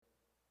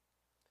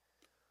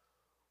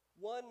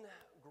One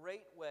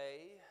great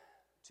way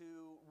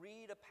to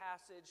read a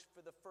passage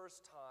for the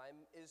first time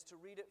is to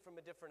read it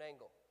from a different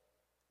angle.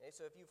 Okay,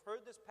 so if you've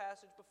heard this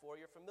passage before,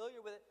 you're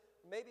familiar with it,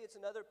 maybe it's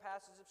another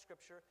passage of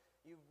Scripture,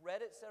 you've read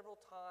it several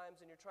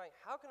times and you're trying,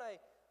 how can I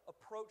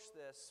approach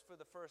this for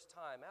the first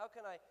time? How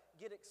can I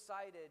get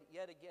excited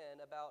yet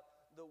again about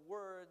the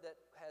word that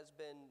has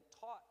been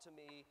taught to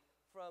me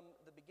from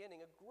the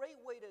beginning? A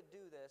great way to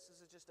do this is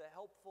just a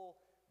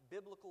helpful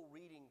biblical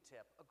reading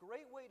tip. A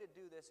great way to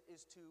do this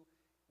is to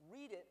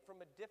read it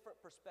from a different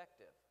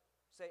perspective.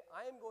 Say,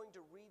 I am going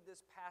to read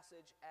this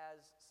passage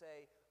as,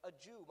 say, a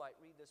Jew might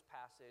read this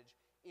passage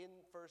in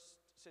 1st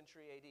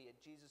century AD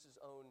at Jesus'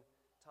 own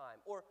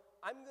time. Or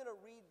I'm going to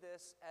read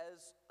this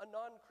as a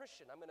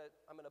non-Christian. I'm going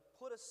to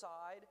put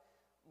aside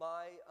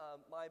my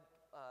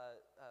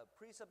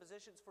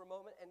presuppositions for a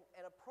moment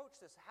and approach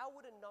this. How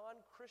would a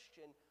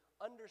non-Christian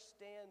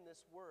understand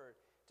this word?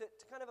 To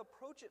kind of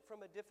approach it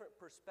from a different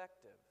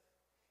perspective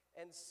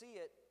and see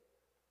it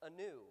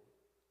anew.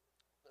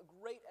 A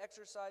great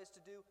exercise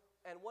to do,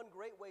 and one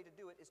great way to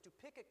do it is to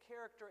pick a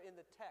character in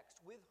the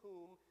text with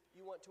whom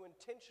you want to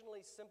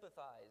intentionally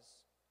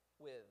sympathize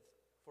with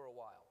for a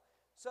while.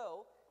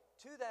 So,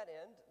 to that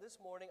end, this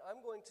morning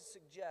I'm going to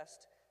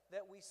suggest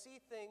that we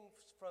see things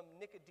from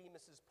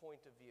Nicodemus'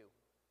 point of view.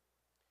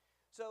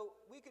 So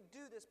we could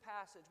do this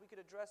passage, we could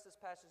address this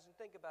passage and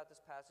think about this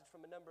passage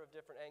from a number of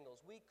different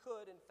angles. We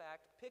could, in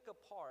fact, pick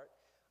apart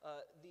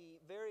the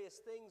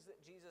various things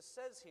that Jesus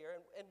says here,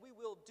 and we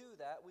will do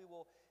that. We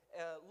will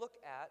look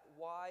at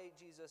why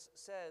Jesus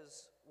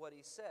says what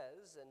he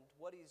says and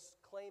what he's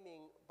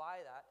claiming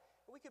by that.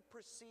 And we could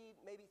proceed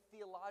maybe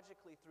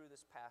theologically through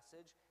this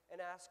passage and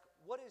ask,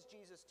 what is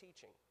Jesus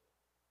teaching?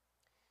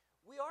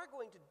 We are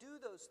going to do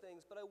those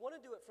things, but I want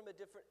to do it from a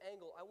different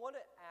angle. I want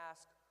to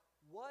ask,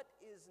 what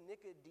is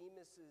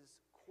Nicodemus's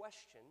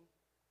question,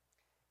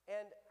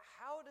 and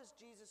how does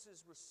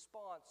Jesus'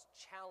 response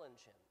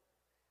challenge him?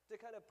 To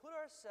kind of put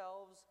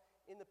ourselves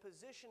in the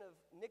position of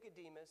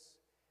Nicodemus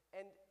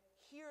and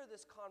hear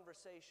this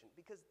conversation,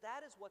 because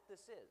that is what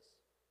this is,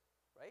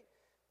 right?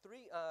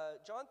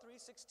 John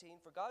 3:16,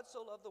 for God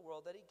so loved the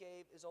world that he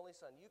gave his only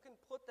son. You can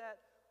put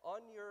that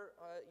on your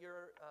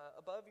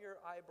above your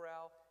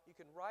eyebrow. You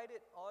can write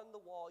it on the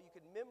wall. You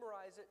can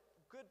memorize it.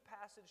 Good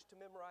passage to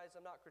memorize.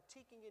 I'm not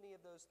critiquing any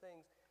of those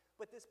things.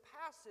 But this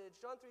passage,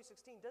 John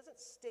 3:16, doesn't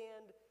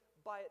stand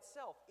by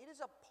itself. It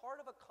is a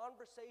part of a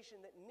conversation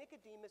that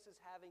Nicodemus is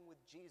having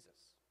with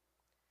Jesus.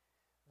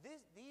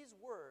 These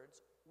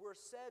words were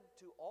said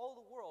to all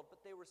the world,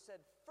 but they were said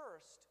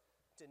first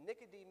to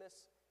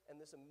Nicodemus and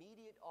this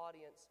immediate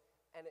audience,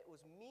 and it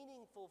was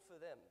meaningful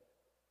for them.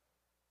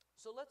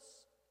 So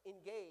let's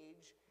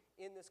engage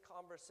in this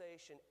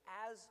conversation,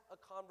 as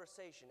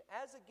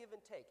a give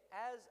and take,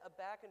 as a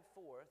back and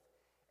forth,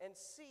 and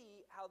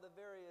see how the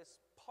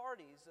various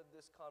parties of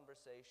this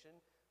conversation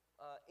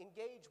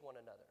engage one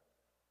another,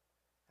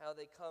 how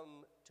they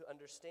come to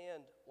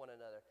understand one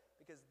another,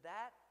 because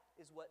that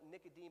is what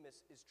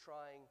Nicodemus is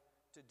trying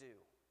to do.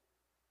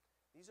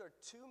 These are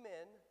two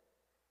men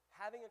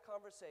having a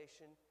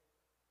conversation,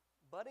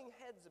 butting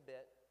heads a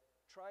bit,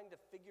 trying to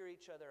figure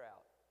each other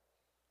out.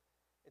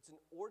 It's an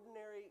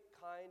ordinary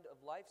kind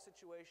of life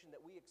situation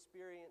that we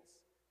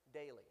experience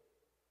daily.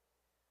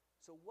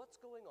 So what's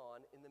going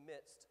on in the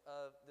midst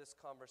of this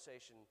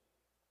conversation?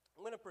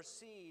 I'm going to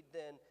proceed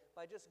then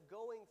by just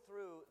going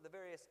through the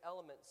various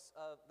elements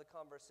of the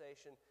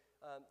conversation.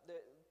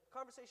 The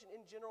conversation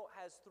in general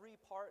has three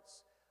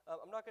parts.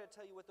 I'm not going to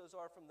tell you what those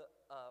are from the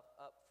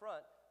up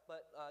front,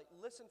 but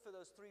listen for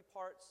those three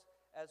parts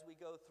as we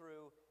go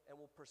through, and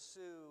we'll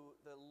pursue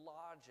the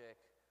logic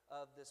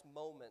of this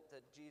moment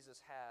that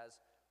Jesus has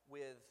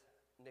with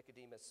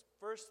Nicodemus.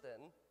 First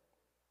then,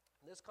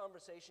 this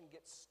conversation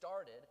gets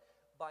started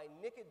by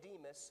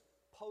Nicodemus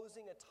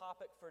posing a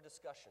topic for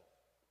discussion.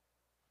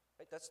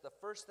 Right? That's the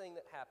first thing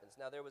that happens.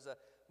 Now, there was a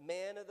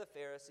man of the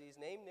Pharisees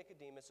named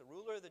Nicodemus, a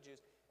ruler of the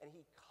Jews, and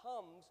he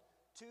comes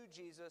to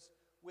Jesus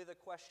with a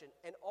question.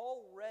 And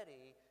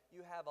already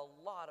you have a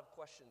lot of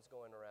questions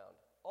going around.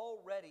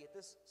 Already at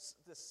this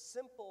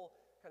simple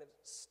kind of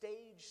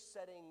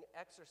stage-setting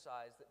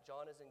exercise that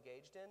John is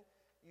engaged in,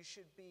 you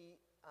should be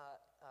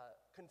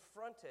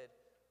confronted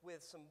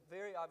with some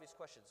very obvious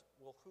questions.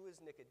 Well, who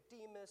is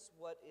Nicodemus?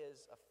 What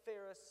is a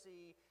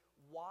Pharisee?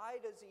 Why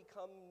does he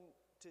come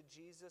to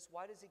Jesus?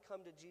 Why does he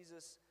come to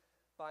Jesus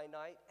by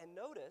night? And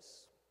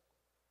notice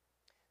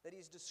that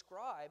he's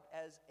described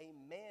as a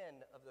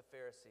man of the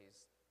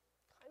Pharisees.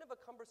 Kind of a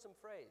cumbersome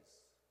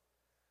phrase.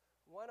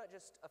 Why not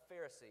just a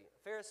Pharisee?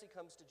 A Pharisee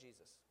comes to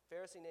Jesus. A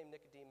Pharisee named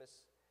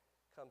Nicodemus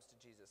comes to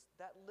Jesus.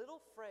 That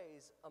little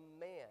phrase, a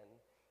man,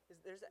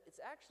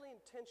 it's actually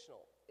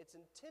intentional. It's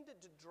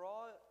intended to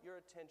draw your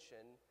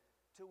attention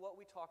to what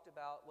we talked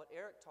about, what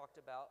Eric talked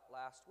about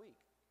last week.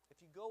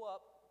 If you go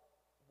up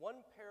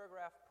one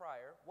paragraph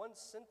prior, one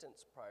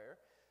sentence prior,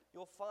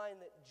 you'll find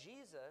that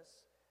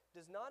Jesus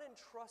does not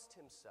entrust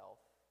himself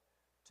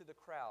to the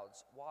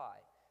crowds.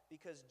 Why?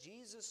 Because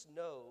Jesus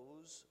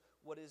knows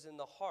what is in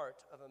the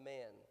heart of a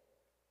man.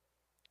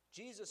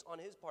 Jesus, on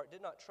his part,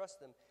 did not trust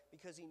them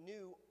because he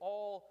knew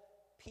all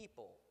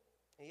people.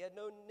 And he had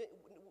no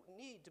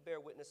need to bear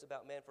witness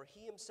about man, for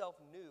he himself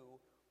knew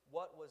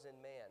what was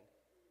in man.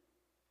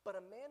 But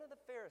a man of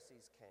the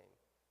Pharisees came.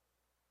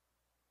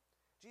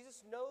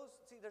 Jesus knows,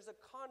 see, there's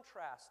a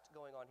contrast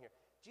going on here.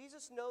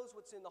 Jesus knows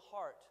what's in the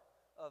heart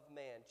of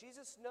man.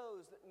 Jesus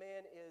knows that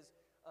man is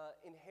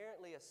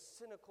inherently a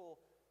cynical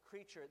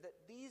creature,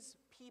 that these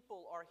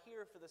people are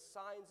here for the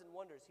signs and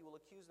wonders. He will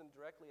accuse them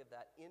directly of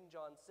that in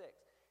John 6.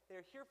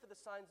 They're here for the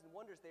signs and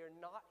wonders. They are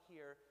not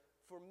here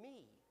for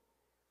me.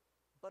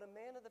 But a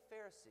man of the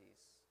Pharisees.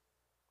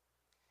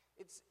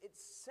 It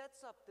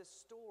sets up this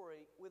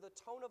story with a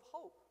tone of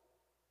hope.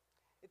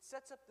 It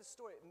sets up this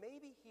story.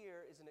 Maybe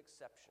here is an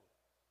exception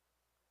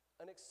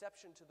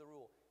to the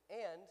rule.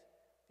 And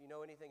if you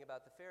know anything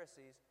about the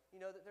Pharisees,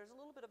 you know that there's a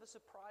little bit of a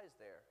surprise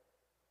there.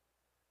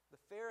 The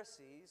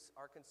Pharisees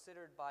are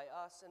considered by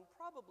us and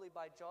probably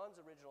by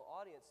John's original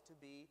audience to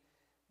be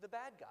the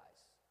bad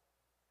guys.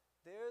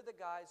 They're the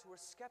guys who are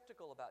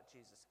skeptical about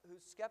Jesus,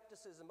 whose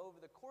skepticism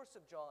over the course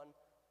of John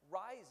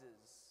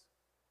rises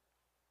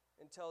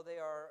until they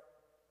are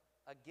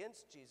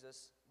against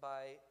Jesus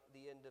by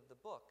the end of the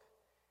book.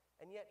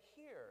 And yet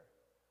here,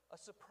 a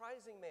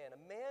surprising man,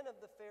 a man of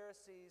the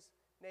Pharisees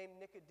named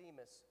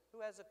Nicodemus,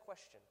 who has a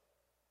question,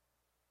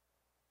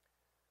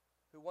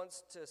 who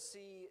wants to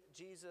see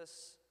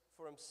Jesus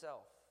for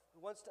himself,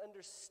 who wants to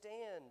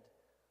understand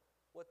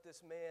what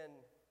this man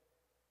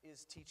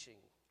is teaching.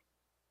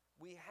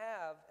 We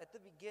have, at the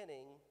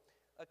beginning,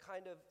 a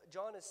kind of,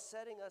 John is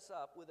setting us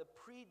up with a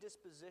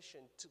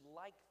predisposition to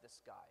like this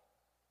guy,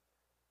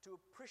 to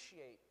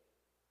appreciate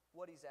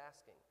what he's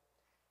asking.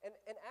 And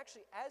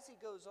actually, as he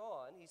goes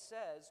on, he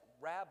says,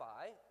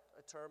 Rabbi,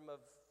 a term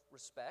of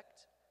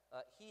respect.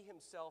 He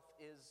himself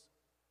is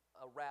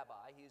a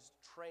rabbi. He's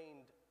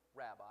trained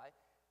rabbi.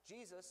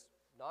 Jesus,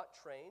 not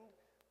trained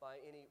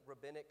by any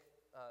rabbinic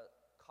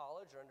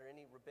college or under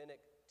any rabbinic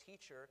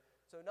teacher,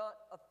 so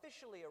not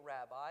officially a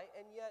rabbi,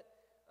 and yet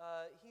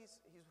this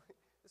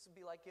would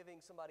be like giving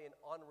somebody an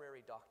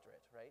honorary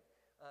doctorate, right?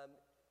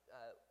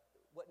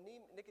 What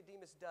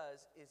Nicodemus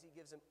does is he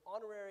gives him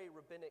honorary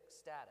rabbinic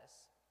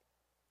status,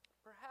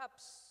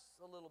 perhaps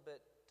a little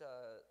bit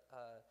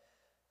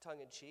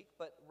tongue-in-cheek,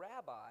 but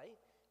Rabbi,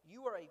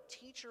 you are a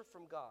teacher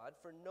from God,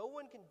 for no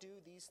one can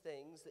do these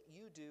things that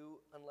you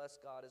do unless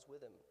God is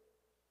with him.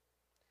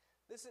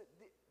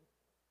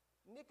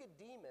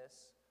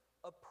 Nicodemus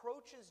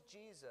approaches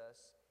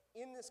Jesus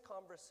in this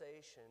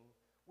conversation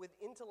with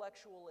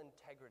intellectual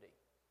integrity.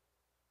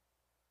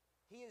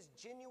 He is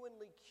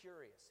genuinely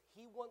curious.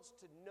 He wants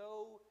to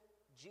know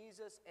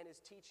Jesus and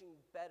his teaching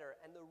better.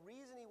 And the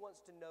reason he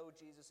wants to know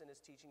Jesus and his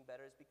teaching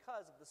better is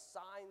because of the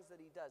signs that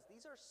he does.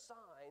 These are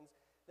signs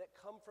that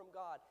come from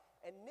God.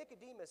 And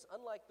Nicodemus,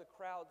 unlike the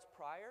crowds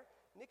prior,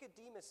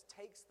 Nicodemus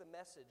takes the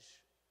message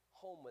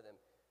home with him.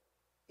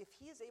 If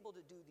he is able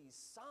to do these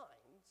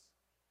signs,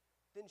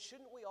 then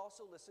shouldn't we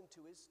also listen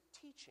to his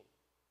teaching?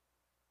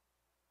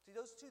 See,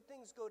 those two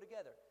things go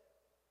together.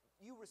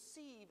 You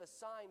receive a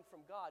sign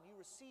from God. You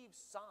receive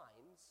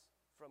signs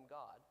from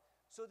God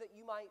so that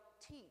you might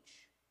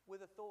teach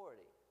with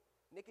authority.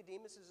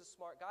 Nicodemus is a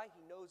smart guy.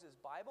 He knows his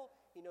Bible.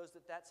 He knows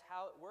that that's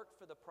how it worked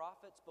for the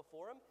prophets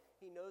before him.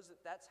 He knows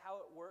that that's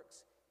how it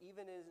works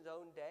even in his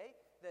own day,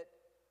 that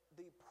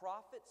the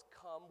prophets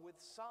come with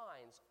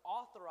signs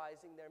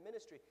authorizing their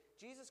ministry.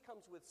 Jesus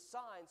comes with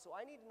signs, so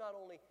I need to not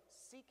only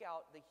seek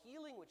out the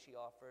healing which he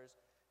offers,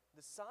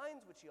 the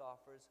signs which he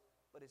offers,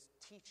 but his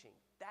teaching.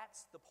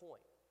 That's the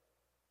point.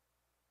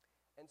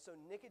 And so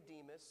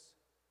Nicodemus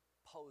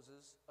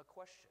poses a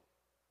question.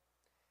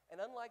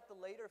 And unlike the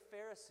later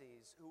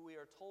Pharisees, who we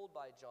are told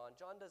by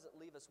John doesn't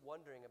leave us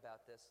wondering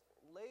about this.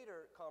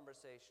 Later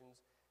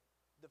conversations,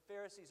 the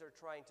Pharisees are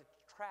trying to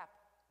trap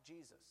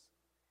Jesus.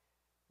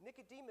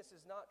 Nicodemus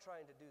is not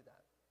trying to do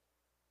that.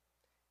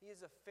 He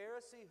is a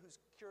Pharisee whose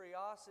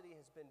curiosity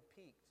has been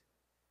piqued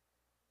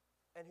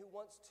and who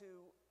wants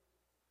to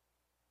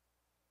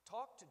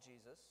talk to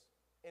Jesus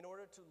in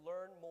order to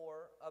learn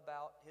more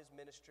about his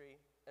ministry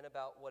and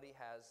about what he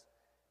has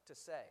to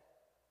say.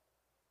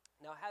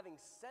 Now, having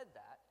said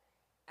that,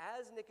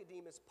 as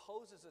Nicodemus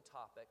poses a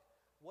topic,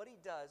 what he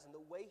does and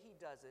the way he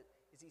does it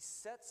is he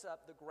sets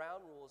up the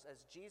ground rules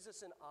as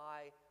Jesus and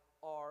I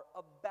are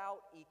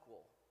about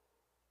equal.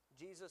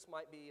 Jesus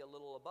might be a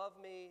little above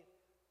me,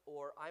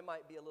 or I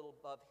might be a little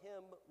above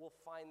him. We'll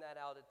find that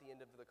out at the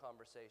end of the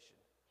conversation,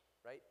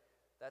 right?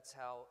 That's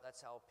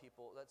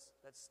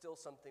still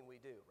something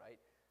we do, right?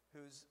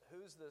 Who's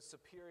the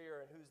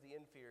superior and who's the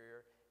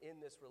inferior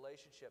in this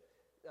relationship?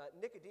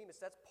 Nicodemus,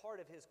 that's part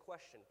of his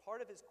question. Part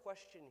of his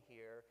question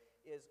here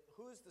is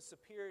who's the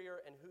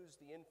superior and who's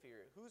the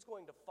inferior? Who's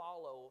going to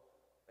follow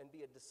and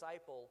be a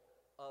disciple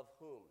of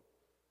whom?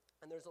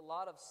 And there's a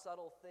lot of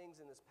subtle things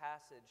in this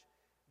passage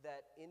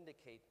that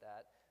indicate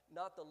that,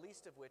 not the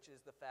least of which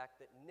is the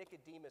fact that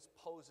Nicodemus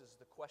poses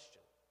the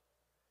question.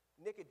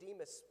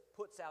 Nicodemus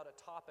puts out a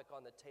topic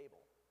on the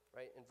table,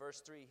 right? In verse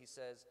 3 he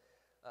says,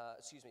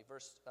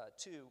 verse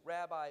 2,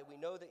 Rabbi, we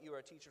know that you are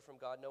a teacher from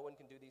God. No one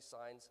can do these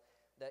signs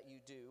that you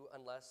do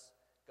unless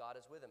God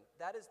is with him.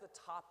 That is the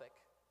topic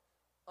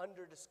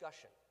under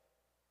discussion.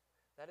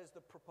 That is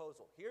the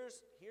proposal. Here's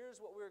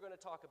what we're going to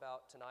talk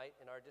about tonight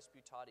in our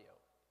disputatio.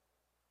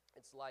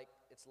 It's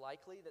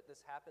likely that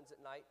this happens at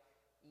night,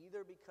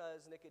 either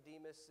because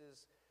Nicodemus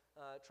is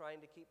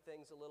trying to keep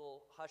things a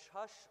little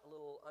hush-hush, a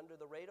little under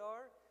the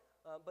radar,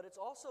 but it's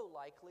also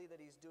likely that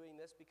he's doing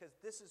this because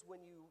this is when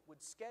you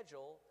would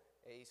schedule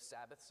a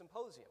Sabbath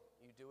symposium.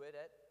 You do it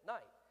at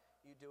night.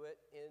 You do it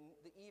in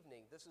the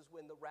evening. This is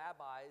when the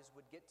rabbis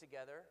would get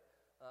together,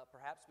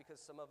 perhaps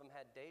because some of them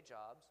had day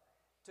jobs,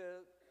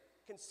 to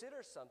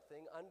consider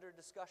something under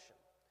discussion.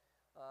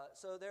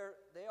 So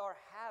they are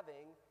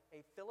having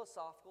a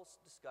philosophical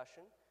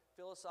discussion.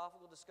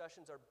 Philosophical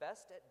discussions are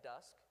best at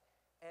dusk,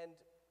 and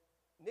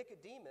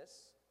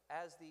Nicodemus,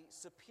 as the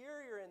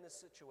superior in this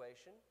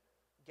situation,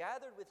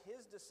 gathered with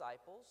his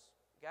disciples,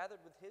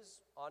 gathered with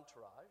his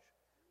entourage,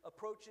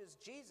 approaches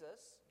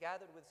Jesus,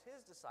 gathered with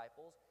his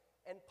disciples,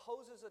 and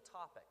poses a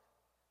topic.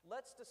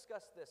 Let's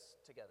discuss this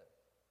together.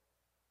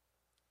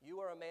 You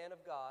are a man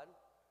of God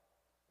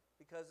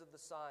because of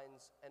the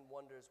signs and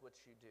wonders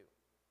which you do.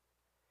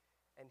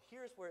 And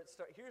here's where it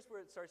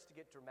starts to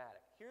get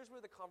dramatic. Here's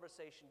where the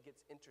conversation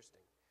gets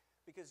interesting.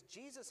 Because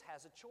Jesus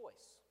has a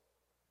choice.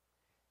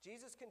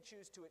 Jesus can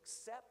choose to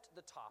accept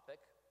the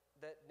topic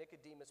that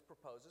Nicodemus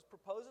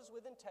proposes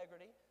with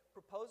integrity,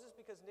 proposes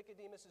because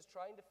Nicodemus is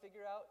trying to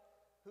figure out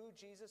who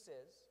Jesus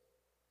is.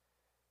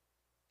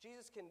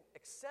 Jesus can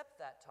accept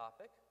that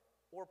topic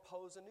or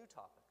pose a new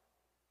topic.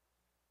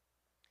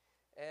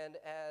 And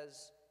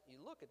as you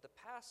look at the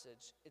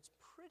passage, it's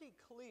pretty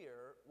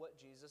clear what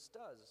Jesus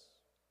does.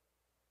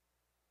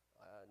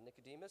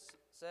 Nicodemus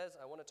says,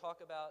 I want to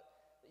talk about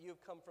that you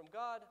have come from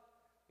God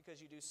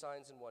because you do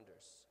signs and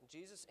wonders. And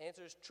Jesus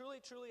answers, truly,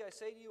 truly, I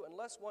say to you,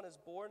 unless one is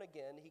born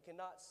again, he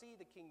cannot see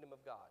the kingdom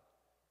of God.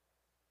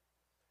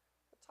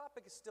 The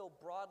topic is still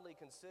broadly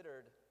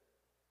considered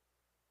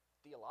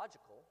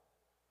theological.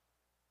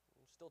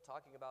 We're still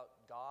talking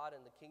about God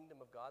and the kingdom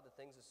of God, the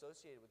things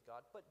associated with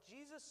God, but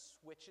Jesus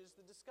switches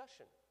the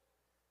discussion.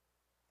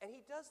 And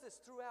he does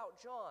this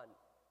throughout John.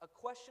 A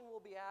question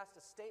will be asked,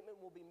 a statement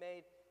will be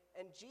made,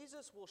 and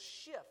Jesus will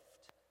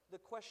shift the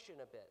question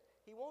a bit.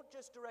 He won't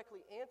just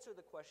directly answer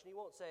the question. He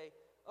won't say,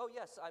 oh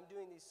yes, I'm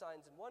doing these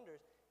signs and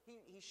wonders. He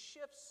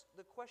shifts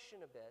the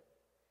question a bit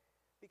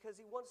because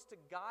he wants to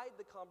guide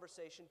the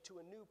conversation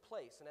to a new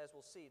place. And as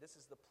we'll see, this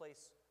is the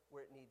place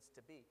where it needs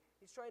to be.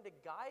 He's trying to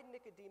guide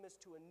Nicodemus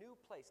to a new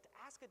place, to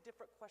ask a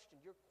different question.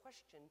 Your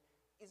question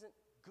isn't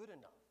good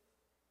enough.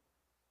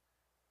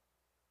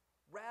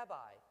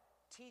 Rabbi,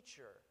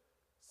 teacher,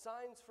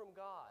 signs from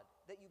God,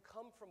 that you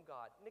come from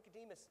God.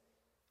 Nicodemus,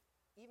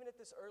 even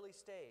at this early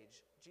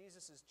stage,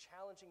 Jesus is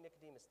challenging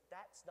Nicodemus.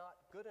 That's not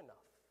good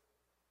enough.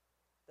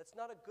 That's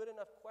not a good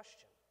enough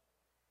question.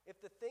 If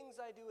the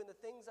things I do and the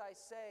things I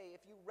say,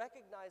 if you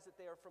recognize that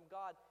they are from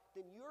God,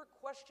 then your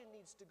question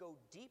needs to go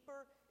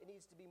deeper, it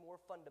needs to be more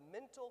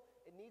fundamental,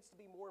 it needs to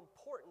be more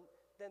important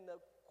than the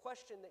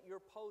question that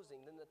you're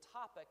posing, than the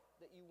topic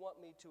that you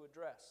want me to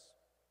address.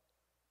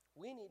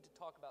 We need to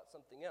talk about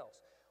something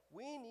else.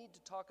 We need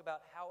to talk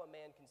about how a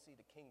man can see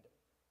the kingdom.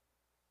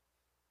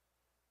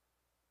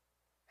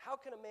 How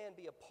can a man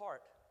be a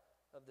part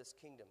of this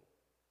kingdom?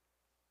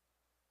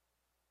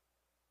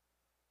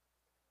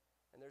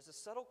 And there's a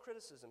subtle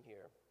criticism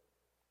here.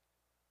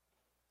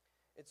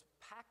 It's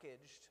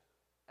packaged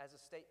as a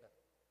statement,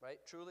 right?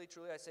 Truly,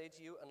 truly, I say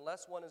to you,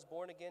 unless one is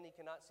born again, he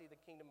cannot see the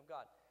kingdom of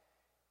God.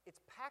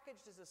 It's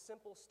packaged as a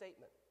simple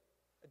statement,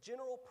 a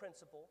general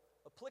principle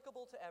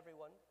applicable to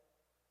everyone.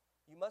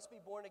 You must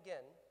be born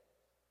again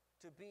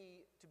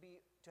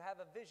to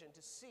have a vision,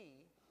 to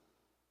see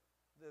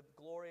the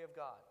glory of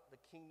God, the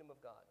kingdom of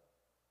God.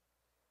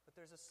 But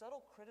there's a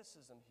subtle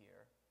criticism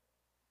here.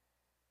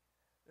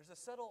 There's a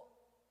subtle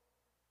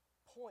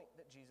point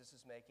that Jesus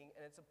is making,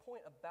 and it's a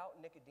point about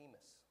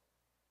Nicodemus.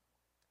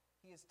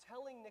 He is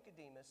telling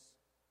Nicodemus,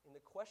 in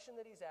the question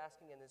that he's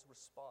asking and his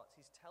response,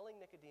 he's telling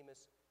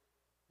Nicodemus,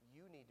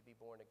 you need to be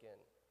born again.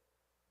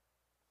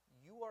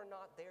 You are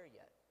not there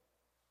yet.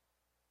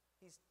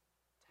 He's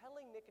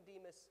telling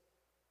Nicodemus,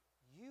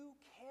 you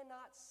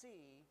cannot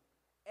see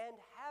and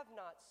have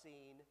not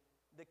seen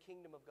the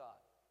kingdom of God.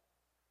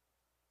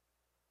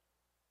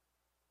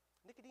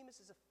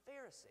 Nicodemus is a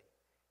Pharisee.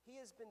 He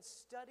has been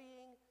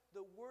studying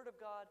the Word of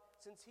God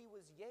since he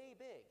was yay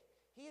big.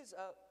 He is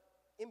an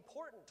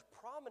important,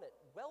 prominent,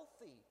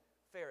 wealthy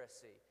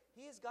Pharisee.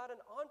 He has got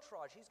an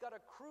entourage. He's got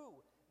a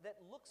crew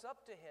that looks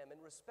up to him and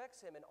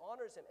respects him and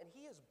honors him. And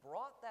he has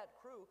brought that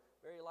crew,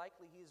 very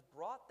likely he has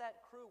brought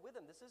that crew with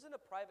him. This isn't a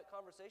private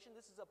conversation.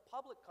 This is a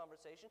public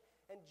conversation.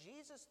 And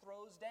Jesus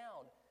throws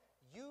down,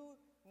 you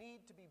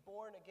need to be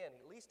born again.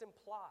 He at least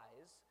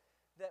implies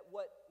that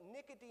what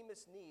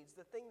Nicodemus needs,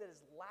 the thing that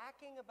is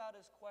lacking about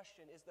his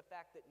question, is the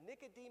fact that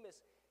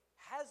Nicodemus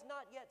has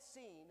not yet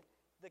seen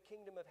the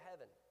kingdom of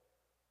heaven.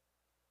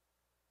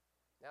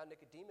 Now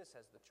Nicodemus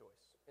has the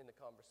choice in the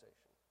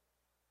conversation.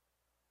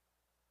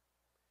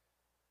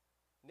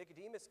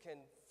 Nicodemus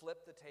can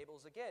flip the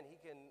tables again. He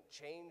can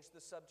change the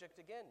subject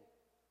again.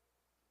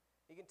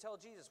 He can tell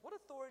Jesus, what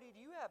authority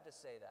do you have to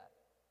say that?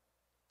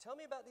 Tell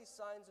me about these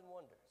signs and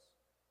wonders.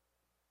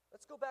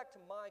 Let's go back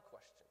to my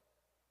question.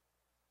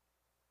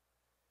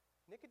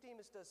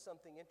 Nicodemus does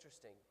something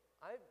interesting.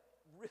 I've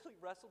really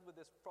wrestled with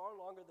this far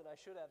longer than I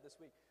should have this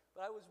week,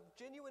 but I was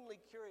genuinely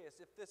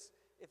curious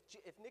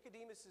if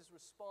Nicodemus'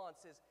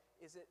 response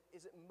is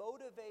it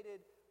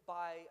motivated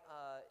by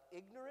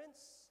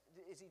ignorance?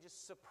 Is he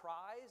just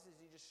surprised? Is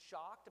he just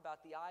shocked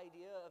about the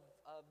idea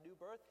of new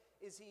birth?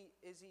 Is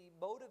he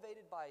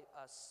motivated by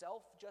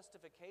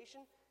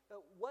self-justification?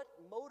 What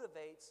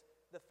motivates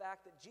the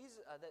fact that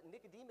that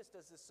Nicodemus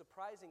does this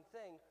surprising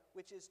thing,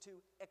 which is to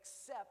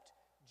accept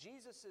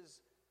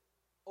Jesus'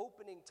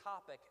 opening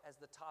topic as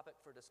the topic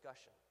for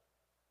discussion?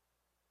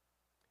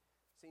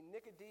 See,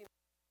 Nicodemus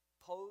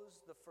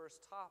posed the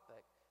first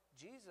topic.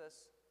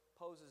 Jesus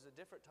poses a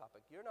different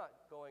topic. You're not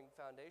going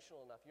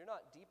foundational enough. You're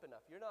not deep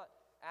enough. You're not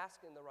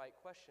asking the right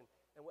question.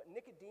 And what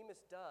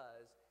Nicodemus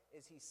does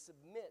is he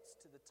submits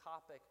to the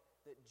topic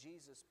that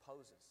Jesus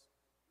poses.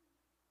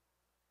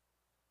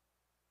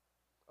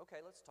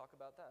 Okay, let's talk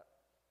about that.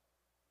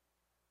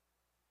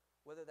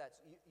 Whether that's,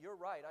 you're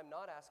right, I'm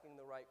not asking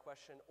the right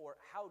question, or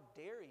how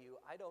dare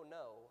you, I don't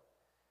know.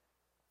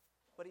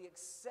 But he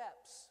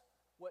accepts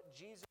what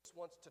Jesus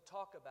wants to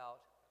talk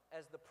about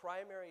as the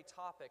primary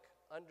topic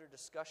under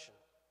discussion.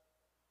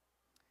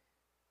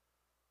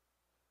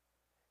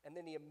 And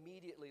then he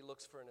immediately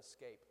looks for an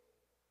escape.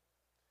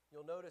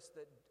 You'll notice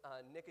that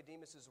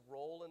Nicodemus'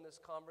 role in this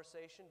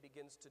conversation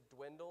begins to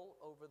dwindle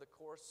over the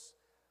course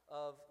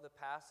of the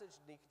passage.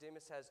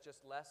 Nicodemus has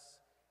just less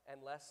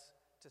and less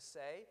to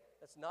say.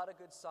 That's not a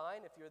good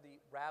sign if you're the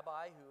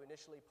rabbi who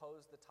initially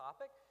posed the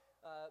topic.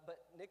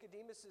 But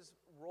Nicodemus'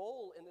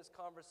 role in this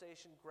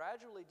conversation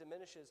gradually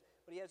diminishes,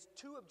 but he has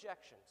two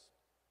objections.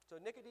 So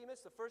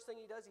Nicodemus, the first thing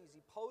he does is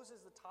he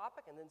poses the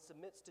topic and then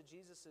submits to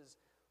Jesus'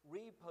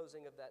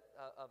 reposing of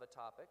a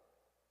topic.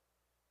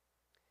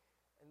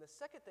 And the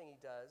second thing he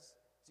does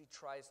is he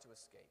tries to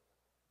escape.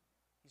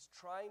 He's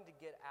trying to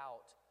get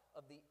out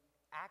of the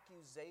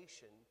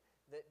accusation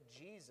that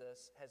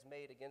Jesus has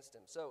made against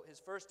him. So his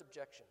first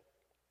objection,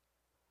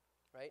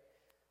 right?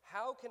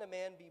 How can a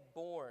man be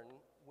born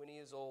when he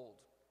is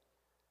old?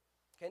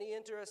 Can he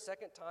enter a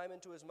second time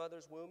into his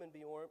mother's womb and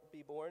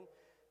be born?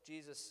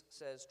 Jesus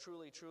says,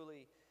 truly,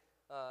 truly,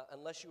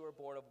 unless you are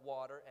born of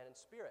water and in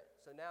spirit.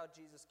 So now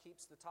Jesus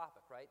keeps the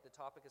topic, right? The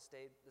topic has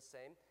stayed the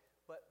same.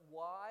 But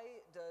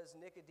why does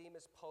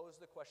Nicodemus pose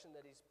the question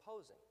that he's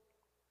posing?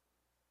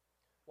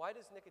 Why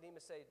does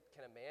Nicodemus say,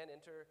 can a man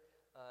enter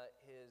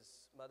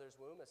his mother's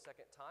womb a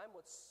second time?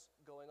 What's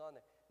going on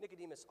there?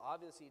 Nicodemus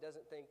obviously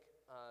doesn't think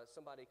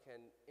somebody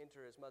can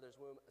enter his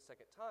mother's womb a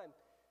second time.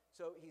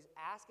 So he's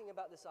asking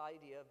about this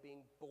idea of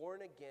being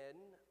born again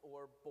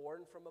or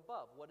born from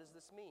above. What does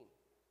this mean?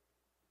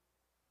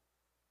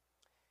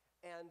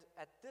 And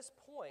at this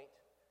point,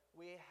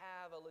 we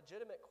have a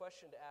legitimate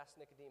question to ask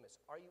Nicodemus.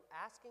 Are you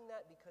asking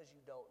that because you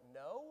don't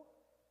know,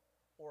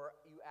 or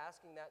are you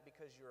asking that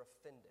because you're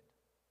offended?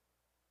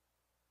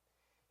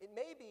 It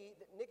may be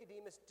that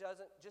Nicodemus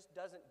doesn't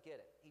get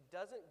it. He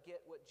doesn't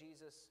get what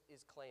Jesus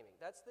is claiming.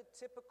 That's the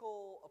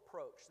typical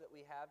approach that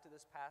we have to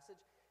this passage.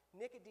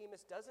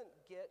 Nicodemus doesn't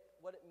get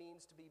what it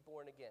means to be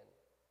born again.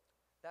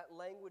 That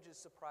language is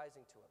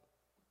surprising to him.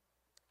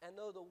 And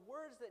though the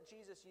words that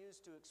Jesus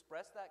used to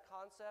express that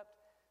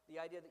concept, the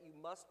idea that you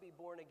must be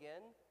born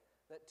again,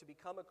 that to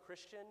become a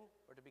Christian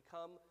or to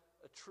become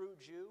a true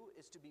Jew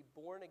is to be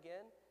born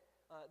again,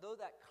 though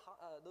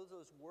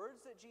those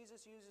words that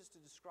Jesus uses to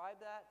describe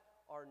that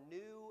are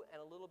new and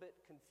a little bit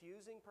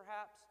confusing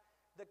perhaps,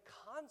 the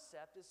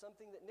concept is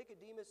something that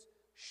Nicodemus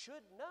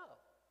should know.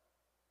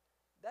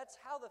 That's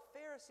how the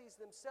Pharisees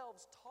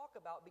themselves talk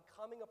about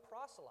becoming a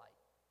proselyte.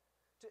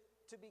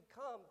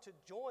 To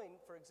join,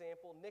 for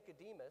example,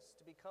 Nicodemus,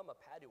 to become a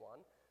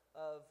Padawan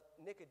of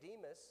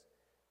Nicodemus,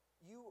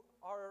 you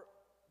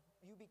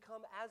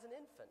become as an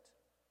infant.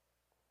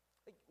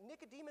 Like,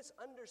 Nicodemus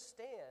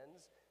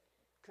understands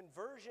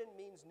conversion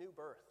means new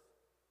birth.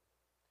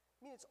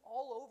 I mean, it's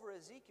all over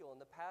Ezekiel in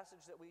the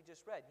passage that we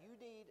just read. You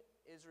need,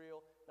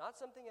 Israel, not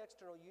something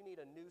external, you need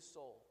a new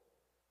soul.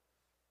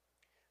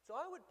 So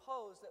I would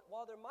pose that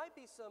while there might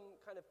be some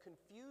kind of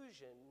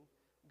confusion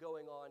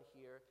going on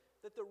here,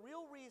 that the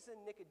real reason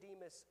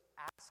Nicodemus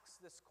asks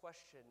this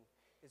question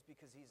is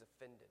because he's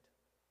offended.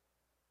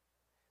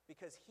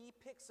 Because he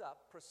picks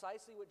up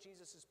precisely what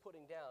Jesus is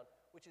putting down,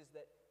 which is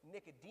that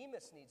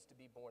Nicodemus needs to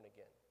be born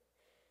again.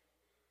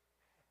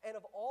 And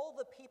of all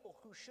the people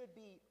who should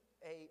be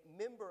a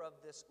member of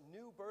this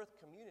new birth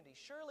community,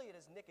 surely it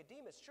is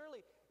Nicodemus,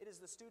 surely it is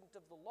the student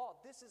of the law.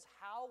 This is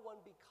how one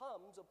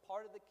becomes a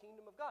part of the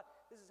kingdom of God.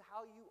 This is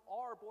how you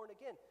are born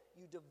again.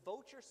 You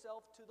devote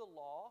yourself to the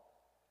law,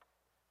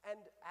 and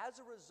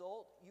as a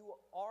result, you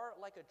are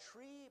like a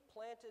tree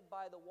planted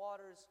by the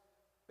waters,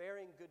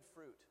 bearing good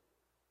fruit.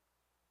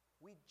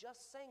 We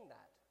just sang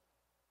that.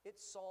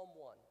 It's Psalm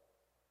 1.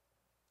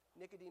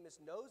 Nicodemus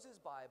knows his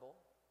Bible.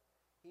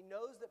 He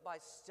knows that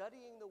by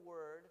studying the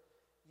Word,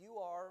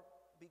 you are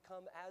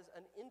become as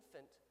an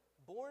infant,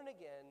 born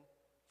again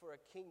for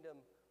a kingdom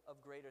of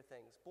greater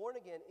things. Born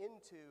again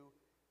into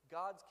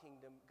God's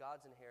kingdom,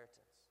 God's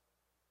inheritance.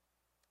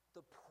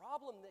 The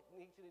problem that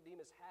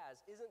Nicodemus has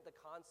isn't the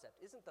concept,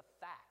 isn't the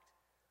fact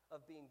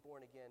of being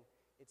born again.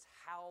 It's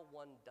how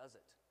one does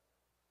it.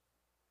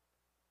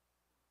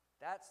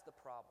 That's the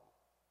problem.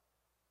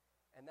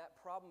 And that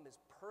problem is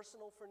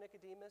personal for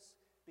Nicodemus,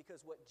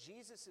 because what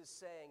Jesus is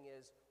saying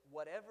is,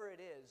 whatever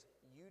it is,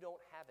 you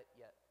don't have it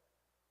yet.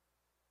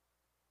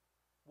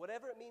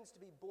 Whatever it means to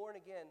be born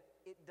again,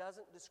 it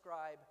doesn't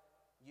describe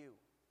you.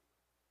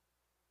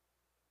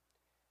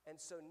 And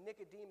so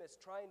Nicodemus,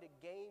 trying to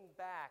gain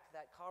back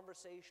that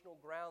conversational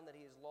ground that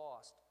he has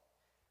lost,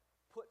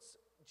 puts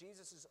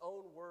Jesus'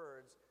 own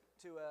words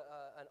to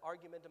an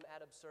argumentum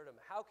ad absurdum.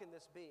 How can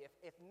this be?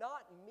 If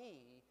not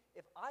me,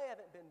 if I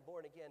haven't been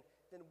born again,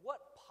 then what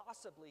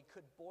possibly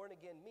could born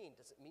again mean?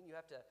 Does it mean you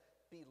have to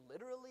be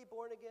literally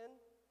born again?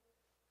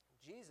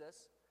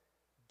 Jesus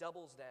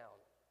doubles down.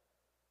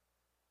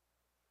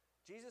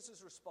 Jesus'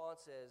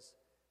 response is,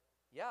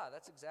 yeah,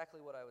 that's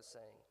exactly what I was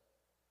saying.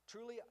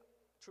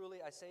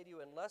 Truly, I say to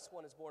you, unless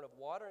one is born of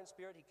water and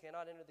spirit, he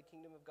cannot enter the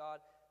kingdom of God.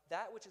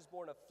 That which is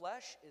born of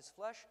flesh is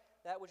flesh,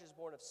 that which is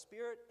born of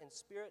spirit and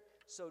spirit.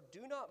 So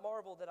do not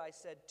marvel that I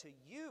said to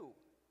you,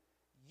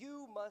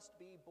 you must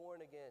be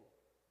born again.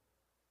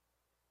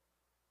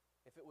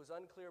 If it was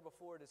unclear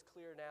before, it is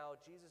clear now.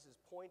 Jesus is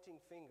pointing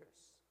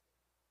fingers.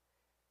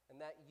 And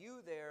that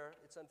you there,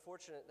 it's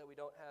unfortunate that we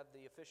don't have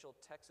the official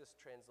Texas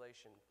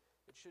translation.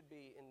 It should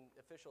be in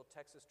official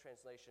Texas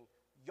translation.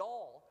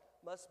 Y'all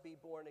must be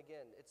born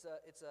again. It's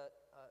a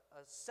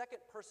second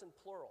person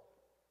plural.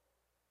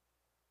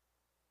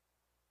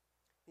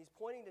 He's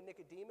pointing to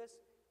Nicodemus.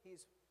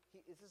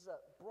 This is a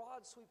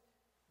broad sweep.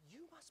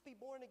 You must be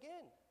born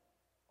again.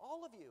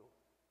 All of you.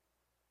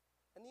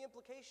 And the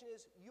implication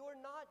is, you're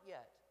not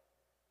yet.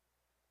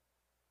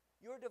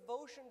 Your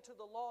devotion to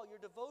the law,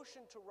 your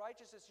devotion to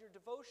righteousness, your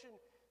devotion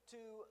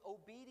to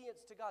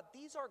obedience to God,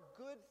 these are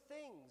good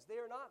things. They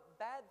are not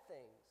bad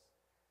things.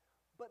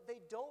 But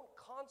they don't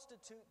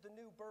constitute the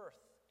new birth.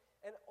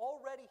 And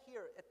already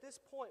here, at this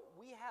point,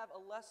 we have a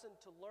lesson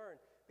to learn,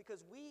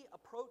 because we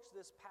approach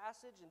this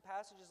passage and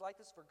passages like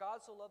this, for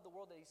God so loved the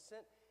world that he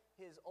sent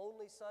his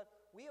only son.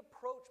 We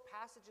approach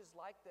passages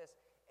like this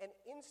and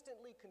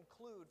instantly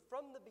conclude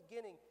from the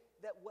beginning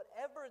that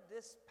whatever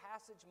this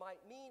passage might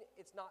mean,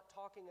 it's not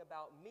talking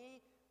about me,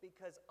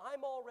 because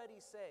I'm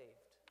already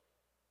saved.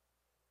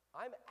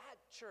 I'm at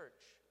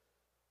church,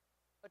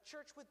 a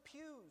church with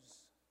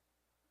pews.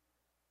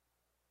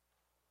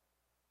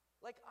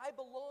 Like, I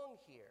belong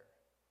here.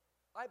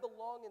 I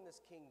belong in this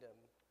kingdom.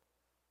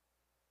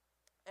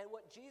 And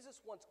what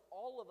Jesus wants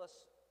all of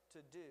us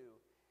to do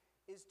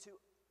is to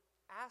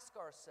ask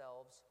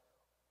ourselves,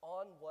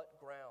 on what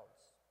grounds?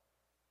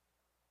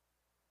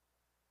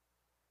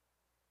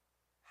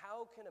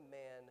 How can a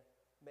man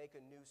make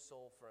a new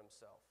soul for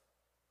himself?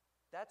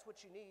 That's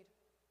what you need.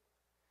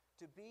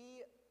 To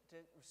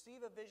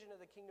receive a vision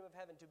of the kingdom of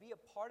heaven, to be a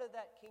part of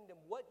that kingdom,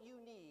 what you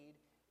need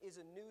is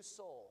a new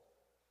soul.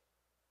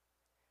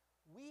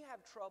 We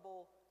have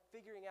trouble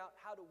figuring out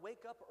how to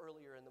wake up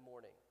earlier in the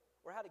morning,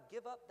 or how to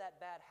give up that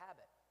bad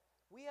habit.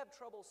 We have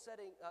trouble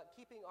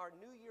keeping our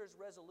New Year's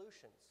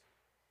resolutions.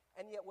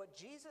 And yet what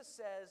Jesus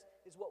says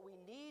is what we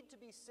need to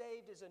be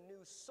saved is a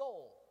new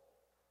soul.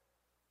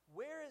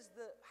 Where is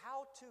the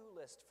how-to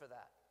list for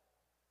that?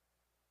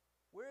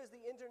 Where is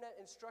the internet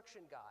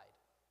instruction guide?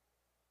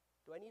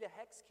 Do I need a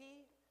hex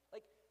key?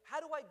 Like, how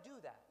do I do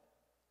that?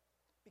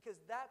 Because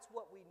that's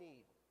what we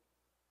need.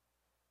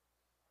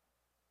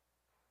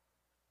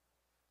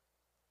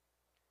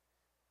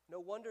 No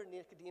wonder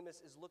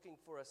Nicodemus is looking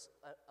for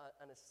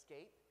an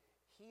escape.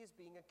 He is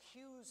being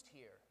accused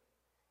here.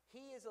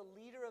 He is a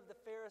leader of the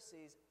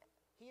Pharisees.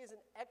 He is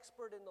an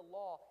expert in the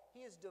law.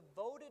 He has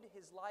devoted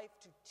his life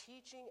to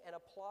teaching and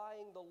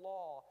applying the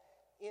law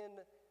in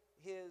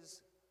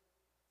his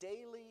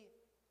daily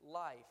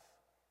life.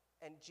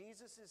 And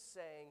Jesus is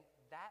saying,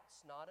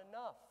 that's not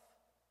enough.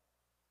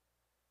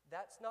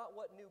 That's not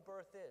what new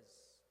birth is.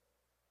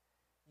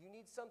 You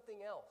need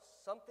something else.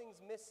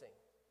 Something's missing.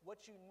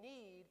 What you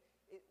need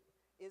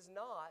is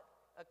not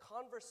a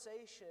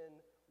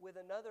conversation with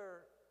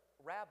another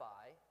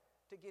rabbi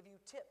to give you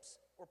tips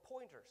or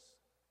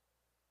pointers.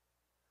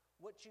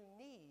 What you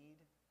need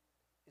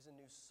is a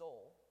new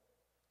soul.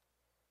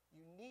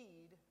 You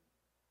need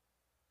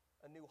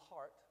a new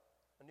heart,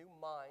 a new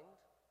mind.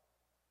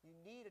 You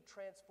need a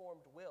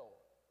transformed will.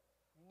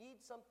 You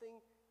need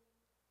something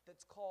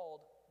that's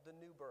called the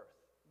new birth.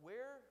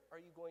 Where are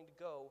you going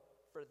to go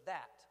for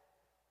that?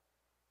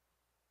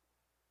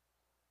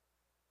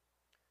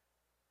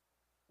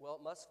 Well,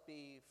 it must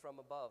be from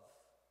above.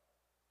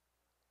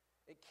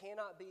 It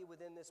cannot be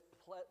within this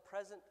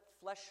present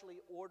fleshly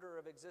order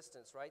of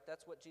existence, right?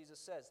 That's what Jesus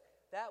says.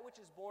 That which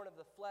is born of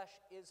the flesh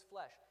is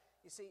flesh.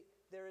 You see,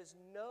 there is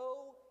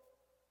no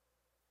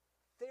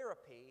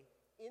therapy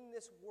in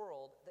this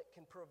world that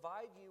can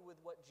provide you with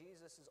what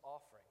Jesus is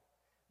offering.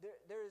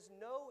 There is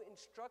no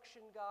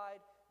instruction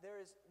guide. There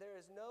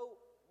is no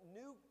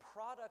new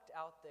product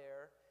out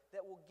there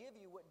that will give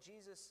you what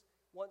Jesus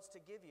wants to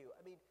give you.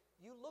 I mean,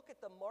 you look at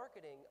the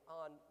marketing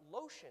on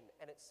lotion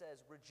and it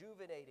says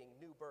rejuvenating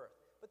new birth.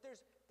 But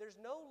there's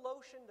no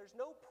lotion, there's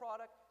no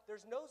product,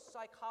 there's no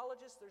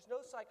psychologist, there's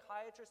no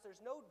psychiatrist,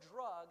 there's no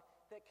drug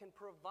that can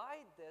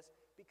provide this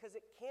because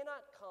it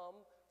cannot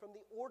come from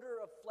the order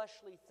of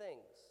fleshly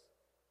things.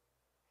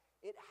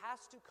 It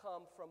has to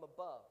come from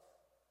above.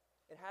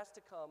 It has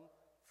to come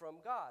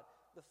from God.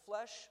 The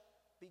flesh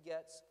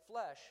begets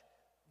flesh.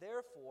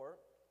 Therefore,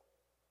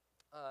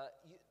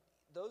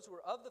 those who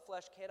are of the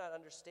flesh cannot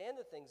understand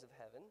the things of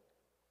heaven,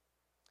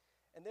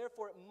 and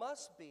therefore it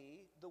must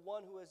be the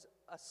one who has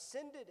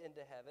ascended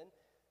into heaven.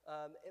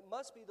 It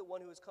must be the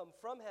one who has come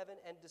from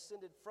heaven and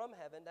descended from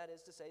heaven, that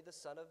is to say, the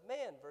Son of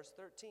Man, verse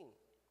 13.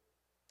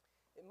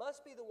 It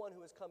must be the one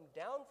who has come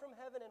down from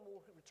heaven and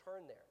will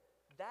return there.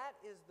 That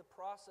is the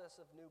process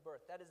of new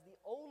birth. That is the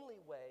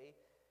only way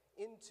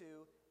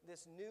into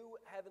this new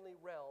heavenly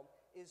realm,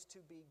 is to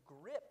be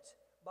gripped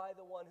by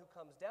the one who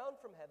comes down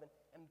from heaven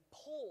and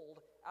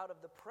pulled out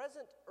of the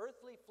present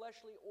earthly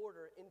fleshly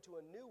order into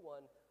a new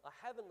one, a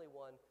heavenly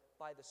one,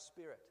 by the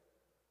Spirit,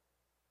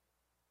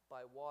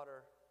 by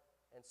water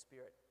and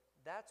Spirit.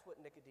 That's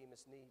what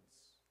Nicodemus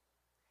needs.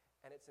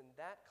 And it's in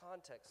that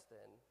context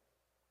then,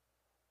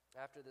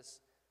 after this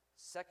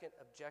second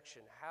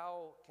objection,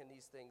 how can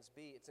these things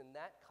be? It's in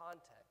that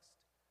context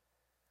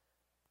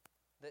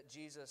that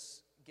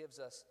Jesus gives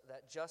us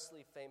that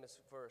justly famous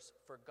verse,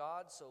 "For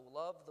God so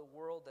loved the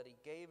world that he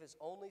gave his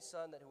only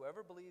Son, that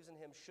whoever believes in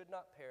him should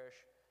not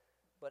perish,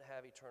 but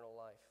have eternal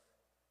life."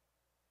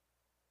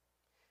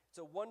 It's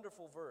a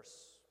wonderful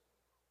verse.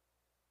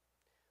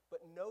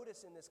 But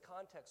notice in this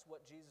context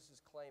what Jesus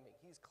is claiming.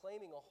 He's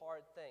claiming a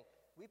hard thing.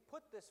 We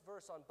put this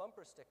verse on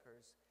bumper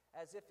stickers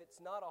as if it's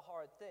not a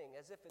hard thing,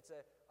 as if it's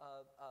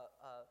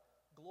a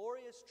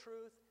glorious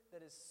truth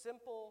that is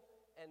simple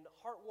and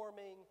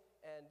heartwarming,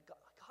 and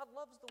God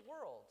loves the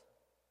world.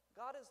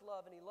 God is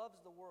love, and he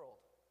loves the world.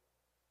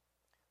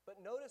 But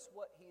notice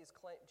what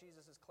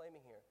Jesus is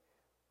claiming here.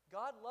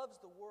 God loves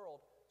the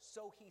world,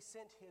 so he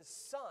sent his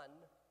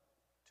Son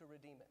to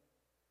redeem it.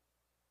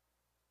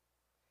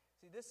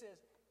 See, this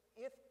is,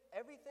 if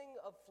everything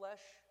of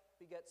flesh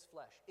begets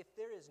flesh, if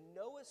there is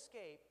no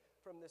escape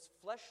from this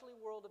fleshly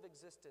world of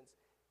existence,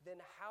 then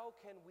how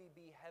can we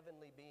be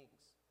heavenly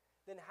beings?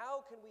 Then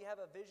how can we have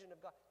a vision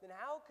of God? Then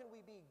how can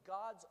we be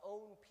God's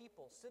own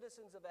people,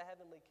 citizens of a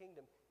heavenly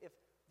kingdom, if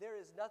there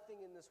is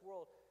nothing in this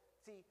world?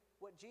 See,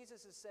 what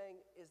Jesus is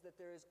saying is that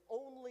there is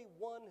only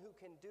one who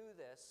can do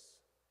this.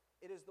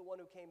 It is the one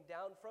who came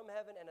down from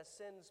heaven and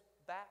ascends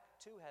back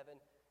to heaven,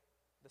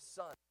 the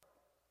Son.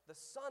 The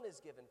Son is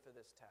given for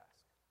this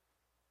task.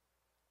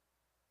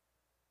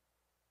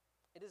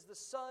 It is the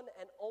Son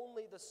and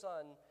only the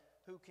Son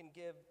who can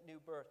give new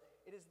birth.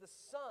 It is the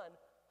Son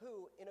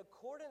who, in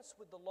accordance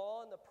with the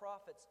law and the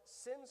prophets,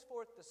 sends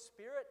forth the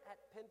Spirit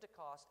at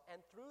Pentecost,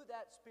 and through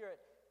that Spirit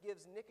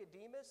gives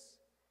Nicodemus,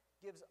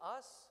 gives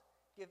us,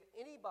 gives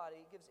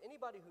anybody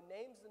who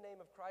names the name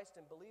of Christ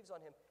and believes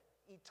on him,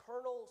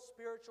 eternal,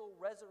 spiritual,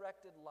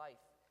 resurrected life.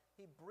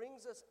 He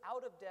brings us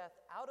out of death,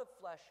 out of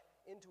flesh,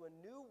 into a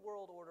new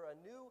world order, a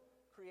new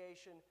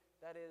creation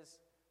that is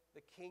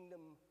the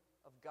kingdom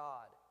of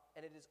God.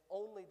 And it is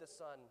only the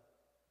Son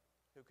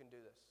who can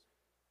do this.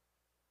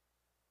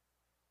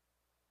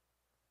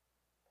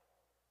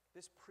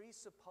 This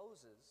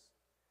presupposes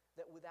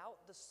that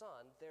without the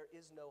Son, there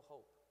is no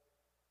hope.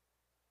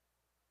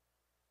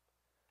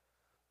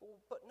 Well,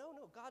 but no,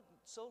 God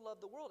so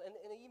loved the world. And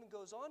it even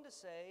goes on to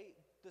say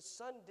the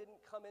Son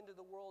didn't come into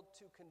the world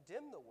to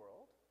condemn the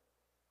world,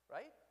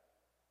 right?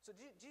 So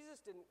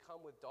Jesus didn't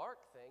come with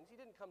dark things. He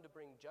didn't come to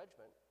bring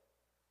judgment,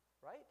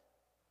 right?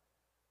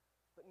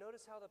 But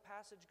notice how the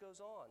passage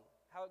goes on.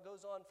 How it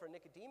goes on for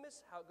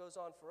Nicodemus, how it goes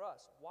on for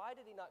us. Why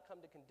did he not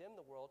come to condemn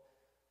the world?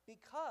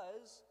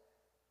 Because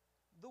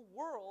the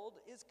world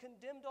is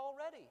condemned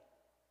already.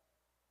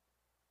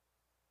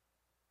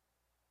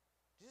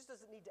 Jesus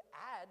doesn't need to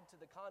add to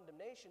the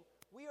condemnation.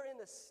 We are in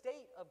the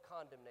state of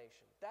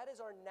condemnation. That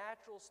is our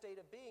natural state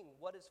of being.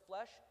 What is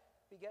flesh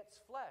begets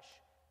flesh.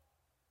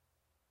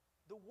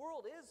 The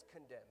world is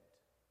condemned.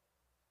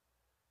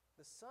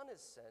 The Son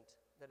is sent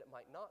that it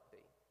might not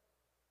be.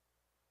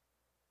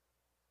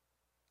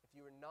 If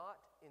you are not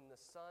in the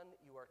Son,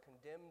 you are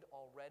condemned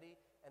already,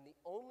 and the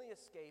only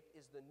escape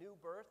is the new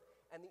birth,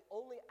 and the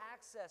only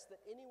access that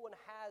anyone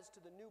has to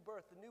the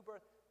birth,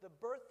 the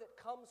birth that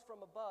comes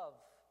from above,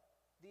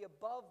 the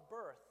above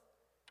birth,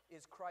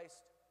 is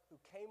Christ who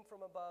came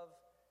from above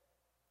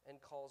and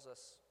calls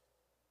us.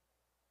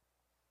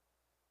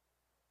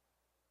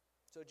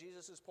 So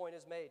Jesus' point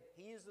is made.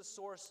 He is the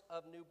source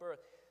of new birth.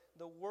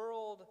 The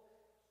world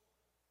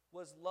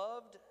was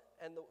loved,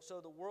 and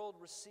so the world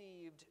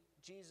received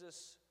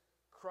Jesus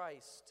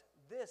Christ.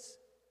 This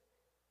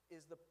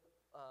is the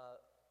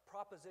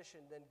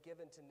proposition then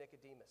given to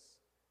Nicodemus.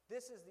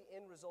 This is the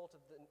end result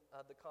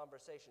of the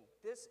conversation.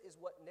 This is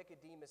what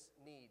Nicodemus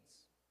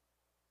needs.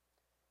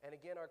 And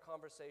again, our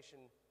conversation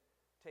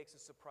takes a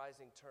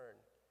surprising turn.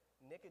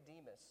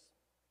 Nicodemus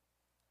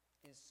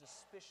is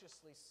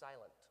suspiciously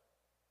silent.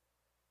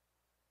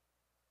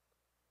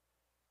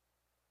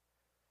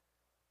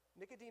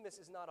 Nicodemus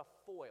is not a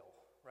foil,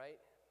 right?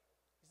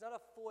 He's not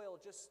a foil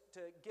just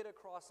to get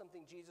across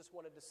something Jesus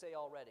wanted to say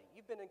already.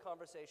 You've been in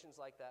conversations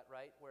like that,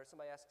 right? Where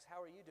somebody asks,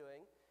 how are you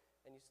doing?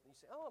 And you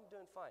say, oh, I'm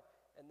doing fine.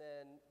 And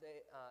then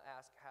they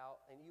ask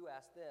how, and you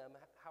ask them,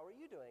 how are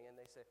you doing? And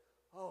they say,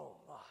 oh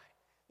my.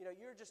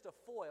 You're just a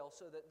foil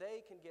so that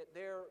they can get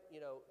their,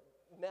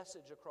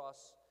 message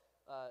across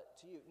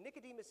to you.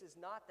 Nicodemus is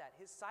not that.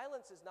 His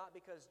silence is not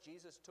because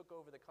Jesus took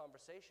over the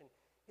conversation.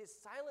 His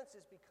silence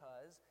is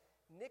because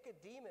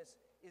Nicodemus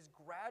is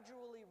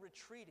gradually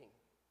retreating.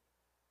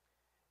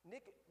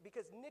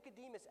 Because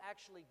Nicodemus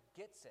actually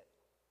gets it.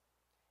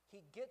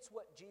 He gets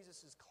what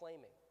Jesus is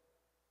claiming.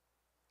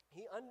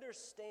 He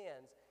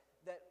understands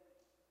that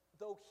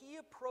though he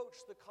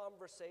approached the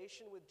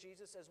conversation with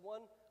Jesus as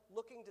one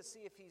looking to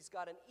see if he's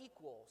got an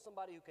equal,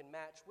 somebody who can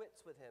match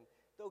wits with him,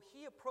 though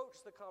he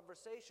approached the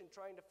conversation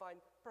trying to find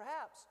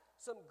perhaps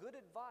some good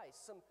advice,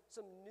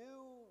 some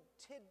new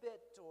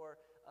tidbit or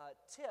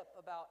tip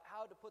about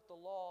how to put the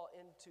law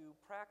into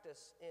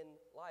practice in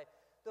life,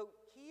 though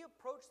he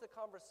approached the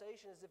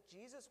conversation as if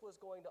Jesus was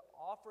going to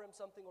offer him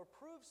something or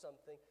prove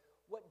something,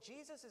 what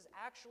Jesus is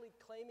actually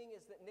claiming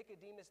is that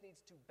Nicodemus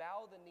needs to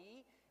bow the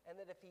knee, and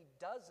that if he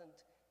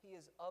doesn't, he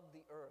is of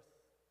the earth.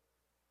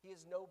 He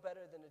is no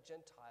better than a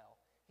Gentile.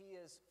 He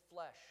is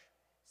flesh.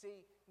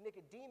 See,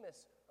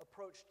 Nicodemus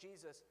approached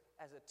Jesus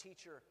as a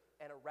teacher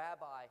and a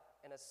rabbi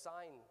and a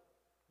sign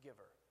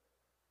giver.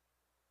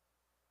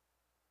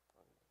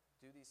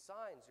 Do these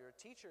signs. You're a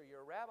teacher,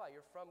 you're a rabbi,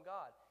 you're from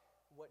God.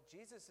 What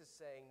Jesus is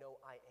saying, no,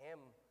 I am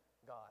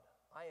God.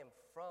 I am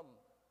from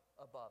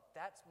above.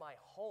 That's my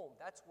home.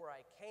 That's where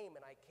I came,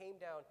 and I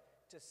came down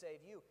to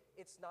save you.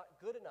 It's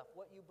not good enough.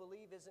 What you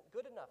believe isn't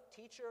good enough.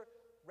 Teacher,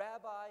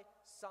 rabbi,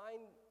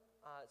 sign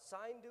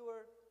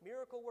doer,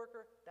 miracle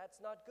worker,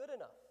 that's not good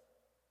enough.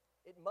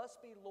 It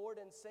must be Lord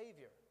and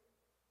Savior,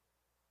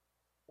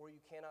 or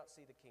you cannot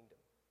see the kingdom.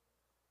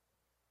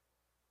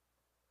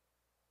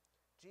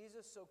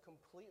 Jesus so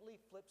completely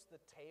flips the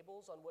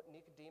tables on what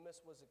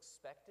Nicodemus was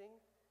expecting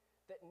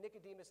that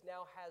Nicodemus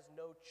now has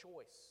no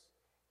choice.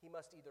 He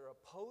must either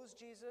oppose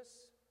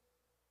Jesus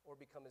or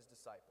become his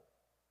disciple.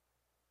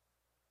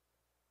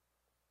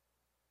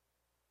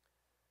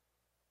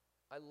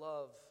 I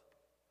love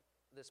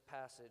this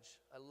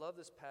passage. I love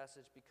this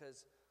passage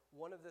because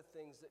one of the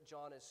things that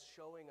John is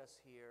showing us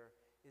here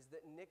is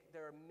that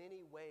there are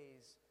many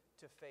ways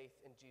to faith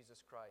in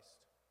Jesus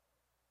Christ.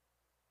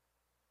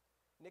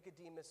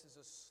 Nicodemus is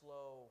a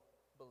slow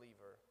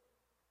believer.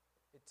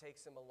 It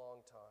takes him a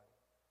long time.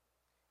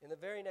 In the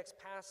very next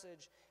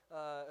passage,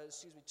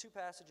 two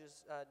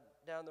passages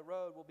down the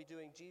road, we'll be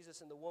doing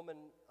Jesus and the woman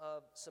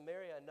of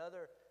Samaria,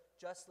 another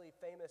justly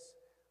famous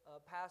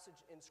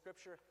passage in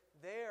Scripture.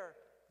 There,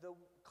 the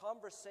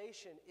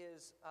conversation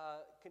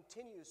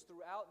continues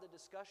throughout the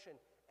discussion,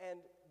 and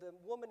the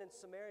woman in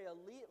Samaria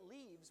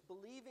leaves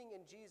believing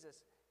in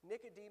Jesus.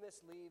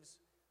 Nicodemus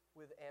leaves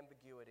with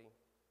ambiguity.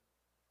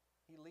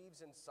 He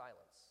leaves in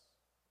silence.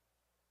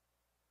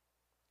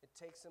 It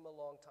takes him a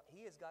long time.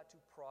 He has got to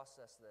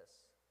process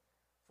this.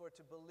 For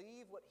to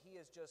believe what he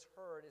has just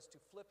heard is to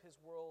flip his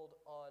world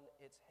on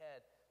its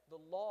head. The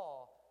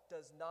law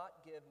does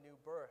not give new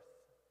birth.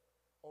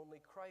 Only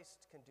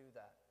Christ can do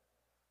that.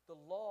 The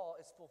law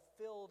is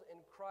fulfilled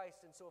in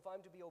Christ, and so if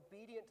I'm to be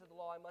obedient to the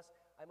law,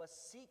 I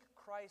must seek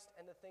Christ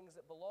and the things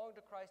that belong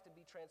to Christ and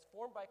be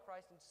transformed by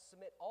Christ and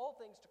submit all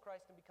things to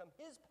Christ and become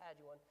his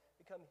Padawan,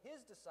 become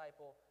his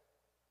disciple,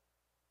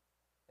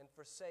 and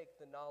forsake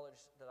the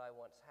knowledge that I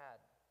once had.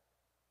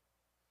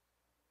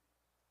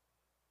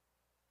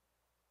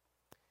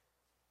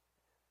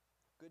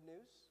 Good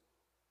news.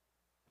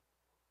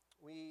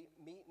 We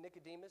meet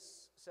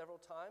Nicodemus several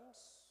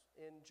times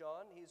in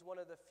John. He's one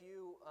of the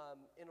few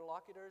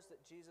interlocutors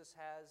that Jesus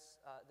has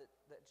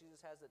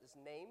that is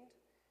named.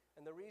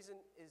 And the reason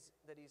is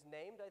that he's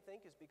named, I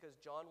think, is because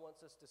John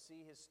wants us to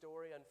see his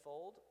story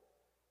unfold.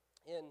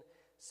 In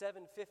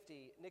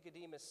 750,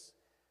 Nicodemus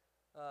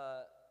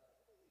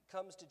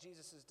comes to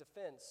Jesus'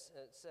 defense.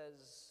 It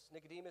says,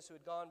 Nicodemus, who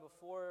had gone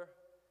before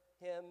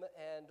him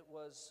and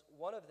was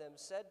one of them,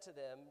 said to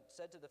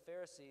the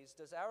Pharisees,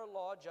 does our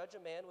law judge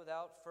a man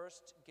without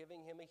first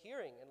giving him a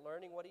hearing and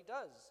learning what he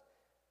does?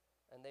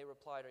 And they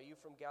replied, are you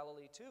from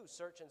Galilee too?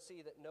 Search and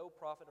see that no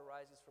prophet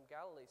arises from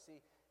Galilee.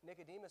 See,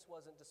 Nicodemus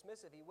wasn't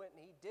dismissive. He went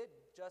and he did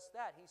just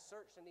that. He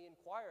searched and he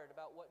inquired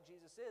about what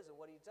Jesus is and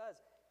what he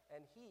does.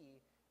 And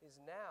he is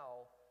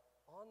now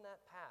on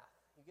that path.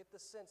 You get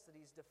the sense that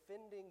he's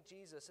defending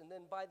Jesus. And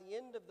then by the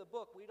end of the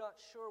book, we're not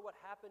sure what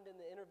happened in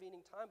the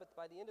intervening time, but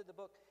by the end of the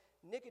book,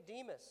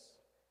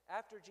 Nicodemus,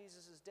 after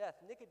Jesus' death,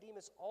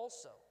 Nicodemus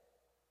also,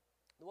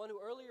 the one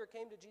who earlier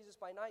came to Jesus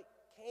by night,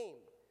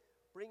 came,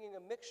 bringing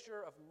a mixture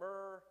of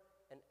myrrh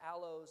and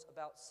aloes,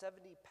 about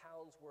 70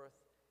 pounds worth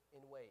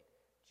in weight.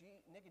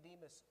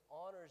 Nicodemus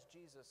honors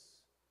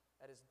Jesus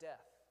at his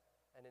death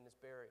and in his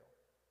burial.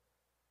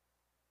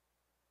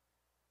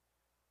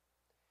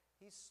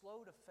 He's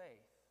slow to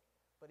faith,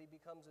 but he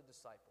becomes a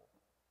disciple.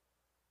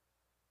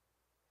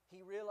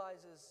 He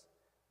realizes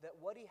that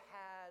what he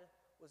had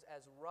was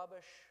as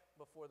rubbish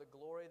before the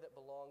glory that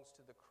belongs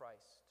to the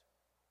Christ.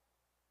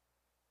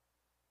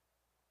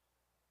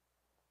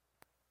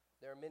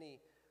 There are many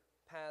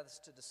paths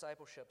to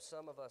discipleship.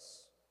 Some of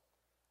us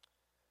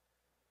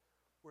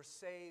were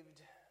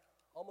saved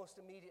almost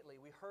immediately.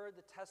 We heard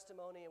the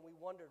testimony and we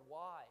wondered,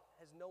 why?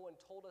 Has no one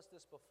told us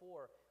this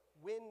before?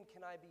 When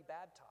can I be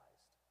baptized?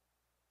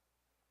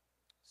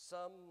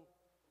 Some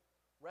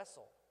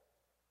wrestle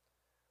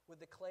with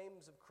the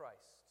claims of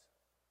Christ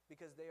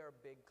because they are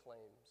big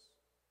claims.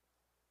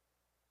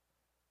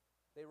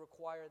 They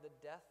require the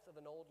death of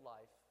an old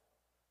life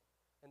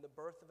and the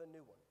birth of a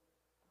new one.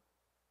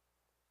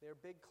 They are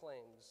big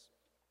claims.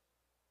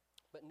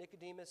 But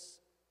Nicodemus,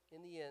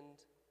 in the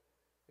end,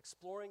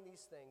 exploring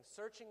these things,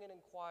 searching and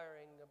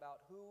inquiring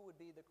about who would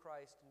be the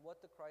Christ and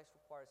what the Christ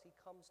requires, he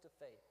comes to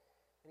faith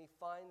and he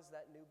finds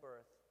that new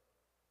birth.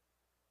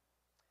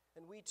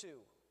 And we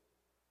too,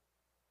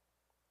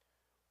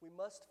 we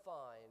must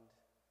find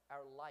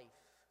our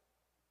life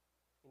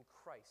in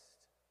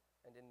Christ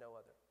and in no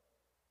other.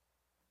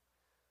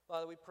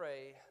 Father, we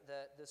pray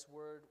that this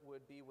word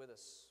would be with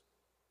us.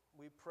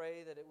 We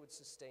pray that it would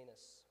sustain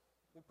us.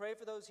 We pray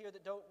for those here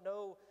that don't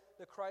know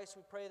the Christ.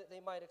 We pray that they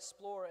might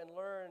explore and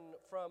learn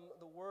from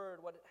the word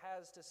what it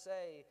has to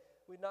say.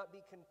 We'd not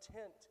be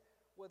content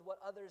with what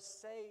others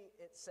say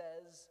it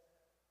says,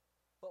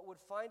 but would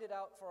find it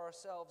out for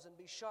ourselves and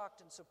be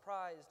shocked and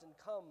surprised and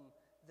come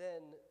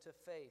then to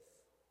faith.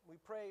 We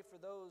pray for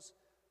those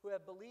who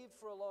have believed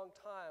for a long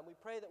time. We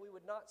pray that we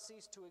would not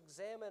cease to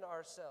examine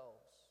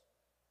ourselves,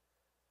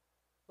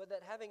 but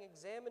that having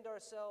examined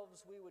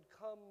ourselves, we would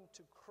come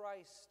to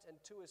Christ and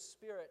to his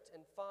Spirit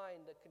and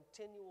find a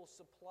continual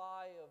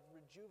supply of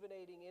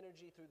rejuvenating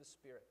energy through the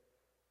Spirit.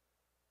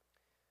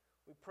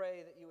 We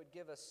pray that you would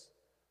give us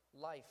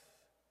life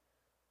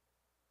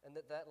and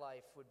that that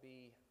life would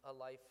be a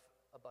life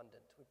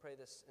abundant. We pray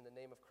this in the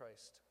name of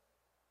Christ.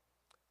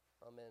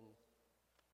 Amen.